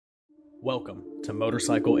Welcome to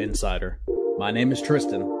Motorcycle Insider. My name is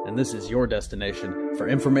Tristan, and this is your destination for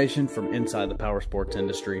information from inside the powersports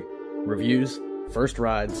industry, reviews, first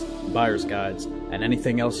rides, buyer's guides, and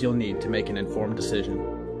anything else you'll need to make an informed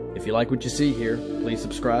decision. If you like what you see here, please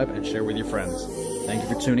subscribe and share with your friends. Thank you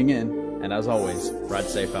for tuning in, and as always, ride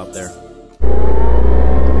safe out there.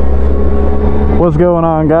 What's going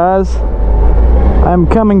on, guys? I'm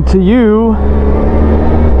coming to you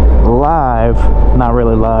live. Not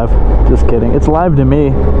really live, just kidding. It's live to me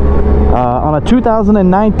on a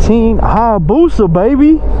 2019 Hayabusa,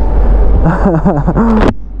 baby.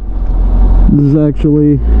 This is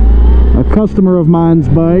actually a customer of mine's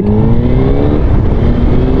bike.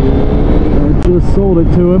 I just sold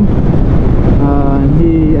it to him, and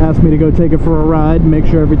he asked me to go take it for a ride, make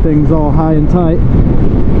sure everything's all high and tight,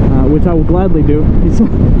 which I will gladly do.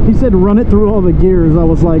 He said run it through all the gears. I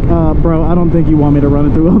was like, bro, I don't think you want me to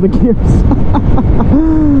run it through all the gears.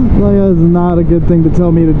 Like, that's not a good thing to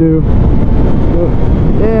tell me to do. But,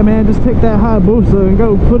 yeah, man, just take that Hayabusa and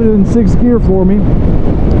go put it in 6th gear for me.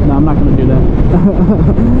 No, I'm not going to do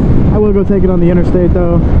that. I will go take it on the interstate,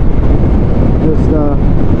 though. Just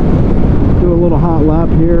do a little hot lap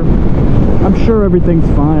here. I'm sure everything's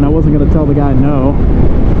fine. I wasn't going to tell the guy no.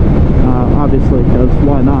 Obviously, because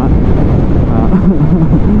why not?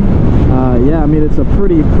 Yeah, I mean, it's a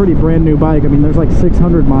pretty brand new bike. I mean, there's like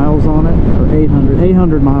 600 miles on it, or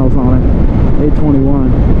 800 miles on it,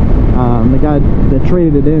 821. The guy that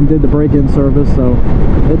traded it in did the break-in service, so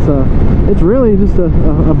it's really just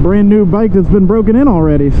a brand new bike that's been broken in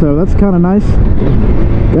already. So that's kind of nice.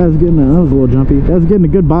 Guy's getting that was a little jumpy. Guy's getting a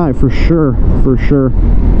good buy for sure, for sure.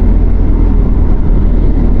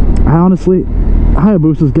 I honestly,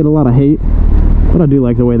 Hayabusas get a lot of hate, but I do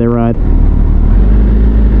like the way they ride.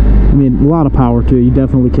 I mean, a lot of power too. You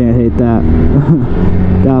definitely can't hate that.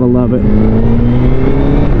 Gotta love it.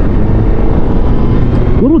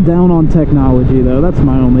 A little down on technology though. That's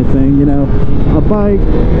my only thing. You know, a bike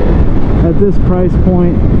at this price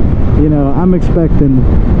point, you know, I'm expecting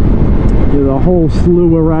a whole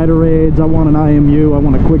slew of rider aids. I want an IMU. I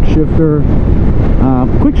want a quick shifter.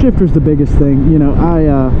 Quick shifter's the biggest thing. You know,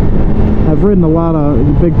 I've ridden a lot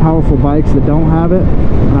of big powerful bikes that don't have it,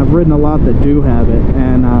 and I've ridden a lot that do have it,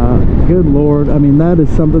 and good lord, I mean, that is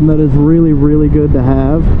something that is really good to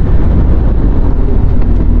have,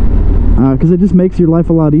 because it just makes your life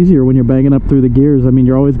a lot easier when you're banging up through the gears. I mean,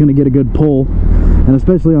 you're always going to get a good pull, and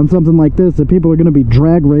especially on something like this that people are going to be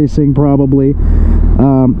drag racing probably.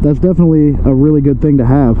 That's definitely a really good thing to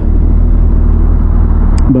have.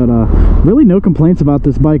 But really no complaints about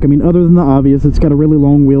this bike. I mean, other than the obvious, it's got a really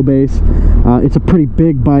long wheelbase. It's a pretty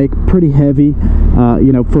big bike, pretty heavy,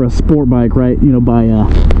 you know, for a sport bike, right? You know, by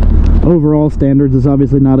overall standards, it's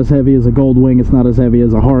obviously not as heavy as a Goldwing. It's not as heavy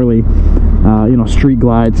as a Harley, you know, Street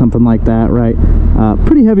Glide, something like that, right?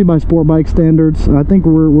 Pretty heavy by sport bike standards. I think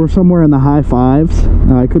we're somewhere in the high 5s.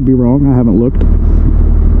 I could be wrong. I haven't looked.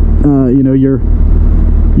 You know, your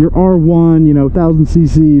R1, you know,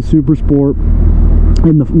 1000cc Super Sport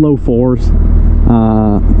in the low 4s.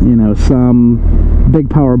 You know, some big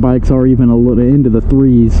power bikes are even a little into the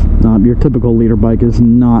 3s. Your typical leader bike is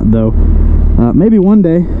not, though. Maybe one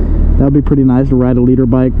day that would be pretty nice to ride a leader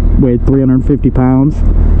bike, weighed 350 pounds.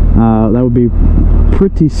 That would be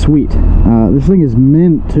pretty sweet. This thing is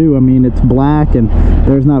mint too. I mean, it's black and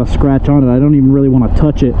there's not a scratch on it. I don't even really want to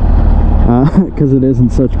touch it because it is in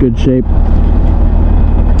such good shape.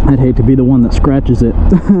 I'd hate to be the one that scratches it.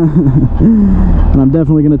 And I'm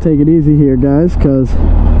definitely going to take it easy here, guys, because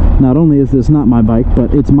not only is this not my bike,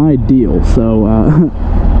 but it's my deal. So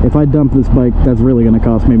if I dump this bike, that's really going to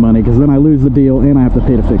cost me money, because then I lose the deal and I have to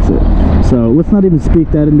pay to fix it. So let's not even speak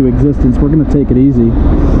that into existence. We're going to take it easy.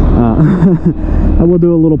 I will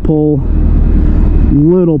do a little pull.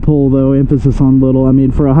 Little pull, though, emphasis on little. I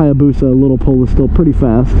mean, for a Hayabusa, a little pull is still pretty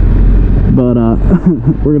fast. But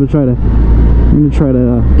we're going to try to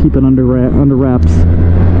keep it under wraps.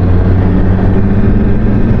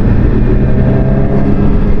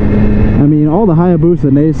 I mean, all the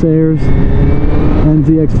Hayabusa naysayers,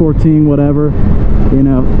 NZX14, whatever, you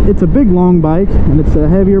know, it's a big long bike and it's a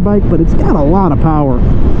heavier bike, but it's got a lot of power.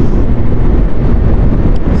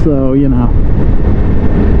 So, you know,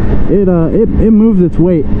 it moves its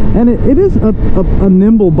weight, and it is a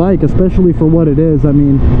nimble bike, especially for what it is. I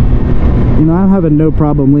mean, you know, I'm having no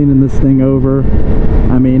problem leaning this thing over.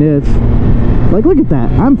 I mean, it's like, look at that.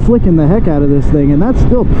 I'm flicking the heck out of this thing, and that's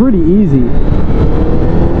still pretty easy.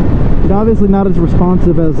 It's obviously not as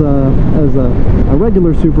responsive as a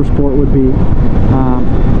regular Super Sport would be,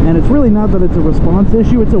 and it's really not that it's a response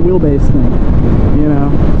issue. It's a wheelbase thing, you know.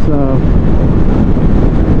 So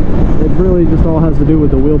It really just all has to do with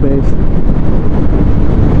the wheelbase.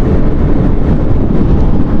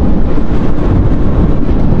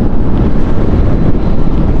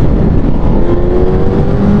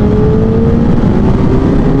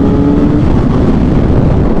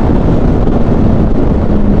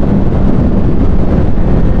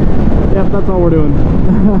 That's all we're doing.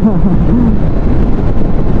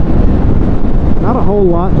 Not a whole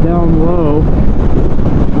lot down low,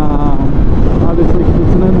 obviously because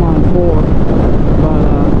it's an inline 4, but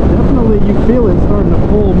definitely you feel it starting to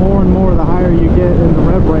pull more and more the higher you get in the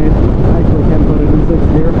rev range. I actually can put it in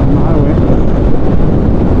 6th gear on the highway.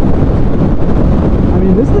 I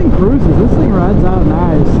mean, this thing cruises, this thing rides out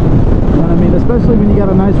nice. You know what I mean? Especially when you got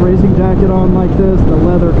a nice racing jacket on like this, the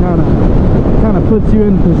leather kind of puts you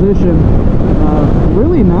in position.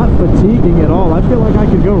 Really not fatiguing at all. I feel like I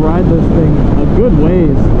could go ride this thing a good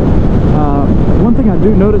ways. One thing I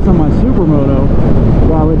do notice on my Supermoto,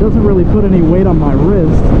 while it doesn't really put any weight on my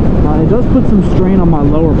wrist, it does put some strain on my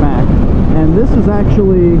lower back. And this is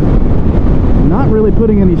actually not really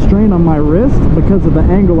putting any strain on my wrist because of the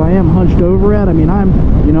angle I am hunched over at. I mean,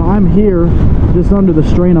 I'm here just under the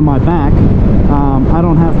strain on my back. I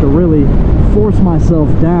don't have to really force myself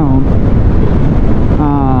down.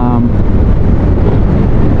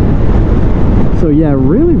 So yeah,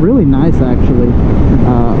 really nice actually.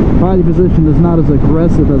 Body position is not as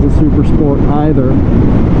aggressive as a Super Sport either.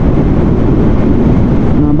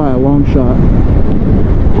 Not by a long shot.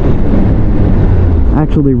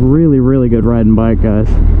 Actually really good riding bike, guys.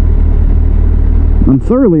 I'm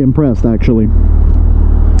thoroughly impressed actually.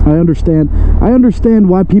 I understand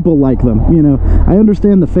why people like them, you know. I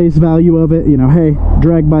understand the face value of it, you know. Hey,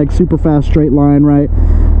 drag bike, super fast straight line, right?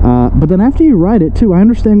 But then after you ride it too, I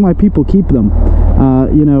understand why people keep them.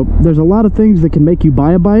 You know, there's a lot of things that can make you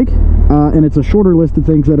buy a bike, and it's a shorter list of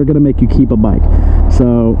things that are going to make you keep a bike.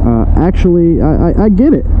 So actually I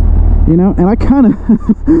get it, you know. And I kind of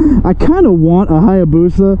want a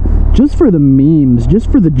Hayabusa just for the memes, just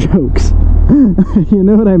for the jokes. You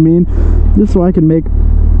know what I mean? Just so I can make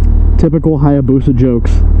typical Hayabusa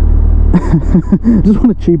jokes. Just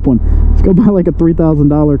want a cheap one. Let's go buy like a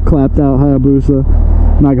 $3,000 clapped out Hayabusa.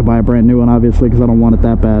 I'm not gonna buy a brand new one, obviously, because I don't want it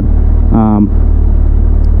that bad.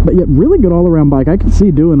 But yeah, really good all-around bike. I can see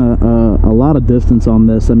doing a lot of distance on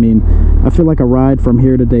this. I mean, I feel like a ride from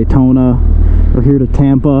here to Daytona or here to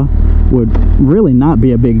Tampa would really not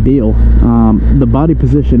be a big deal. The body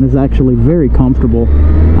position is actually very comfortable.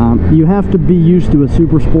 You have to be used to a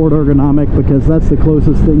Super Sport ergonomic because that's the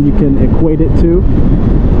closest thing you can equate it to.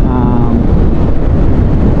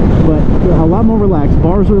 But a lot more relaxed.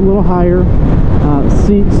 Bars are a little higher.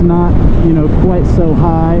 Seats not, you know, quite so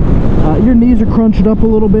high. Your knees are crunched up a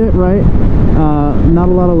little bit, right? Not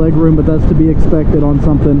a lot of leg room, but that's to be expected on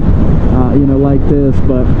something, you know, like this.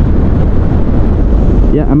 But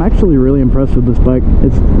yeah, I'm actually really impressed with this bike.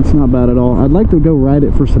 It's not bad at all. I'd like to go ride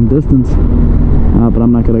it for some distance, but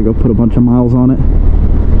I'm not gonna go put a bunch of miles on it.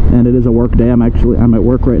 And it is a work day. I'm at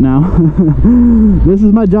work right now. This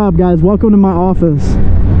is my job, guys. Welcome to my office.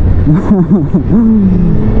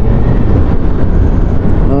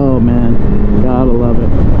 Oh man, gotta love it.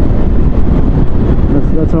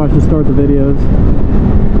 That's how I should start the videos.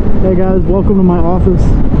 Hey guys, welcome to my office.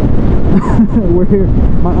 We're here.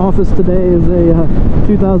 My office today is a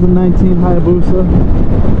 2019 Hayabusa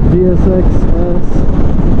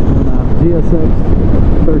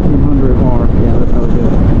GSX1300R. Yeah, that's how it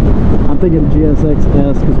goes. I'm thinking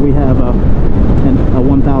GSX-S because we have a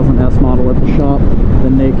 1000S model at the shop. The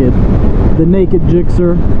naked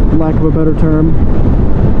Gixxer, for lack of a better term.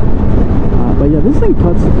 But yeah, this thing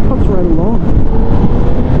puts right along.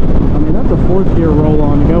 I mean, that's a 4th gear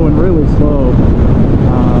roll-on going really slow.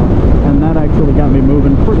 And that actually got me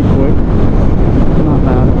moving pretty quick. Not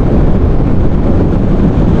bad.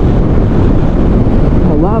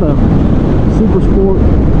 A lot of Super Sport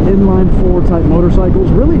inline 4 type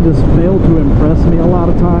motorcycles really just fail to impress me a lot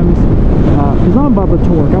of times. Because I'm about the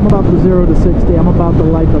torque. I'm about the 0 to 60. I'm about the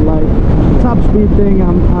light. The top speed thing,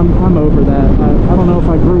 I'm over that. I don't know if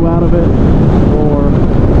I grew out of it or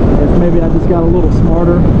if maybe I just got a little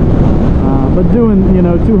smarter. But doing, you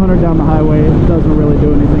know, 200 down the highway doesn't really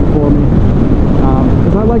do anything for me.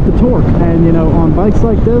 Because I like the torque, and you know, on bikes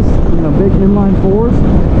like this, you know, big inline 4s,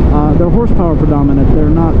 they're horsepower predominant, they're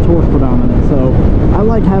not torque predominant. So I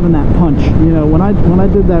like having that punch. You know, when I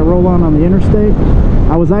did that roll-on the interstate,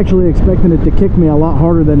 I was actually expecting it to kick me a lot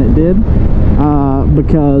harder than it did,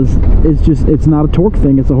 because it's not a torque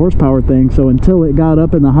thing, it's a horsepower thing. So until it got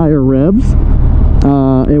up in the higher revs,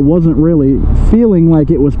 it wasn't really feeling like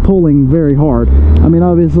it was pulling very hard. I mean,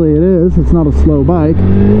 obviously it is. It's not a slow bike,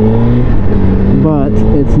 but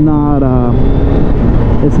it's not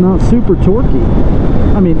super torquey.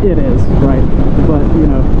 I mean, it is, right? But, you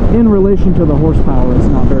know, in relation to the horsepower, it's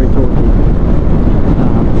not very torquey.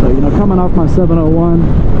 So, you know, coming off my 701,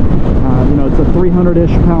 you know, it's a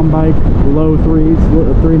 300-ish pound bike, low threes,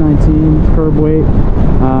 319 curb weight,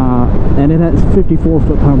 and it has 54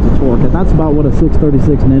 foot-pounds of torque, and that's about what a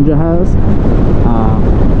 636 Ninja has.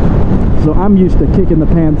 So I'm used to kicking the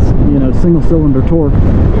pants, you know, single-cylinder torque,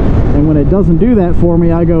 and when it doesn't do that for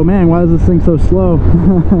me, I go, man, why is this thing so slow?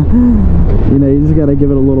 You know, you just got to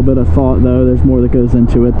give it a little bit of thought, though. There's more that goes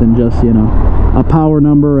into it than just, you know, a power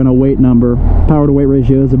number and a weight number. Power to weight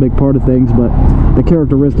ratio is a big part of things, but the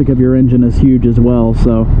characteristic of your engine is huge as well.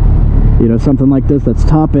 So, you know, something like this that's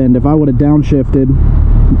top end, if I would have downshifted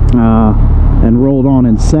and rolled on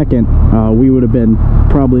in second, we would have been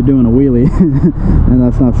probably doing a wheelie, and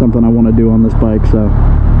that's not something I want to do on this bike. So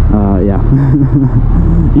yeah.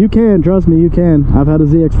 You can, trust me, you can. I've had a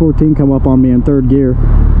ZX14 come up on me in third gear,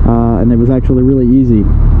 and it was actually really easy.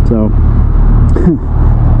 So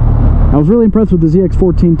I was really impressed with the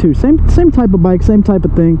ZX14 too. Same type of bike, same type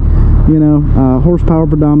of thing, you know, horsepower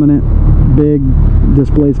predominant, big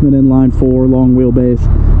displacement inline 4, long wheelbase,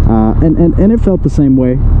 and it felt the same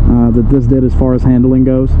way that this did as far as handling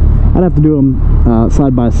goes. I'd have to do them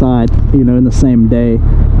side by side, you know, in the same day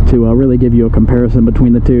to really give you a comparison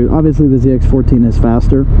between the two. Obviously the ZX14 is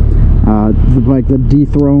faster. The bike that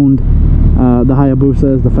dethroned the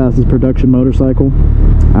Hayabusa is the fastest production motorcycle,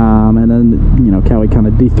 and then, you know, Cowie kind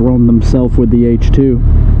of dethroned themselves with the H2.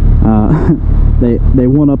 They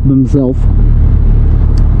one-upped themselves,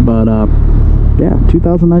 but yeah,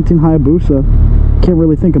 2019 Hayabusa. Can't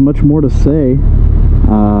really think of much more to say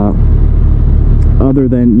other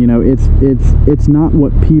than, you know, it's not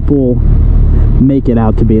what people make it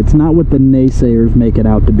out to be. It's not what the naysayers make it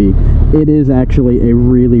out to be. It is actually a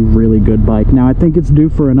really, really good bike. Now, I think it's due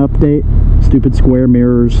for an update. Stupid square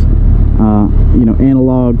mirrors, you know,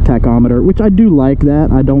 analog tachometer, which I do like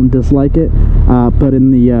that. I don't dislike it, but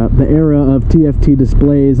in the era of TFT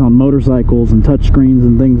displays on motorcycles and touchscreens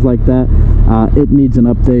and things like that, it needs an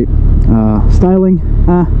update. Styling,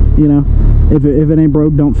 you know, if it ain't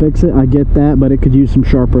broke, don't fix it. I get that, but it could use some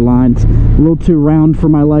sharper lines. A little too round for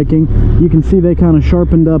my liking. You can see they kind of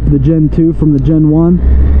sharpened up the Gen 2 from the Gen 1,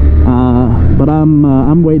 but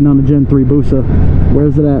I'm waiting on the Gen 3 Busa.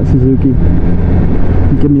 Where's it at, Suzuki?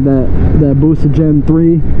 Give me that Busa Gen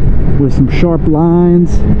 3 with some sharp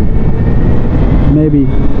lines, maybe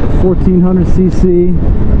 1400cc.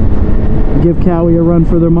 Give Cowie a run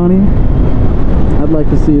for their money. I'd like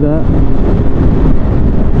to see that.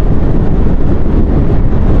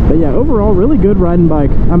 But yeah, overall, really good riding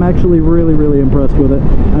bike. I'm actually really, really impressed with it.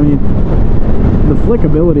 I mean, the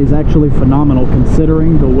flickability is actually phenomenal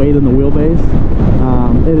considering the weight and the wheelbase.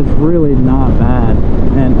 It is really not bad,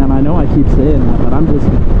 and I know I keep saying that, but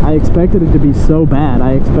I expected it to be so bad.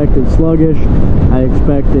 I expected sluggish, I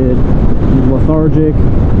expected lethargic,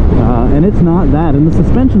 and it's not that. And the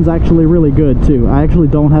suspension's actually really good too. I actually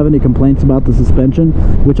don't have any complaints about the suspension,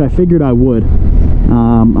 which I figured I would.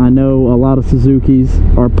 I know a lot of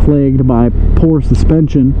Suzukis are plagued by poor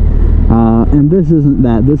suspension, and this isn't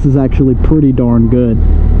that. This is actually pretty darn good.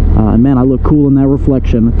 And man, I look cool in that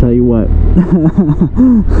reflection, I tell you what.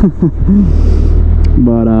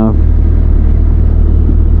 But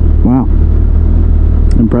wow,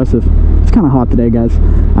 impressive. It's kind of hot today, guys.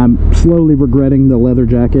 I'm slowly regretting the leather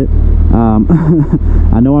jacket.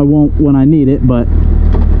 I know I won't when I need it, but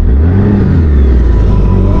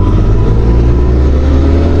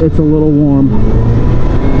it's a little warm.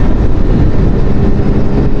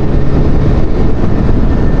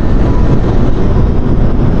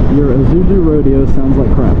 Your Isuzu Rodeo sounds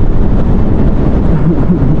like crap.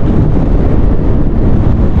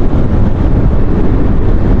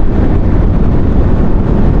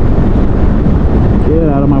 Get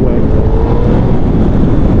out of my way.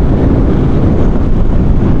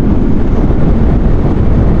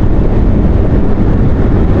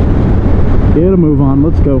 Get a move on,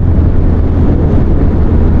 let's go.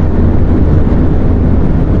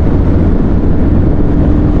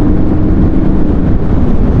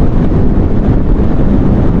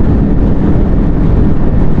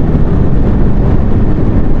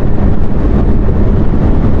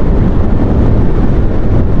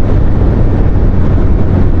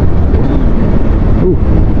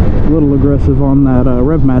 Aggressive on that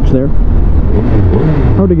rev match there.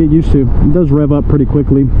 Hard to get used to. It does rev up pretty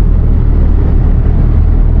quickly.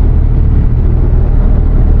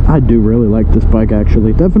 I do really like this bike,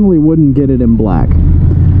 actually. Definitely wouldn't get it in black.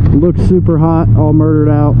 It looks super hot, all murdered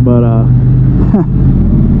out, but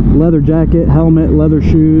leather jacket, helmet, leather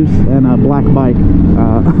shoes, and a black bike.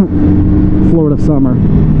 Florida summer.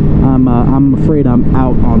 I'm afraid I'm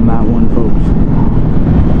out on that one, folks.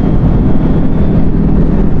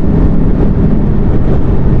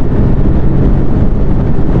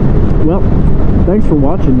 Well, thanks for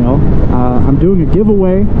watching, y'all. I'm doing a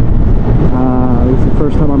giveaway. This is the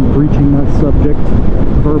first time I'm breaching that subject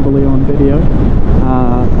verbally on video.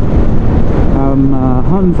 I'm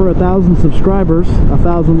hunting for 1,000 subscribers,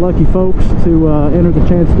 1,000 lucky folks to enter the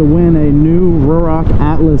chance to win a new Ruroc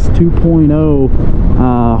Atlas 2.0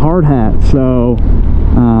 hard hat. So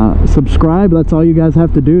subscribe, that's all you guys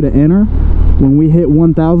have to do to enter. When we hit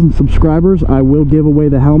 1,000 subscribers, I will give away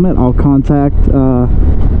the helmet. I'll contact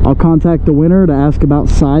the winner to ask about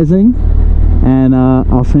sizing, and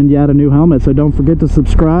I'll send you out a new helmet. So don't forget to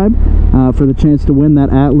subscribe for the chance to win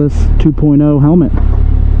that Atlas 2.0 helmet.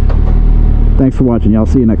 Thanks for watching, y'all.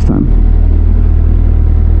 See you next time.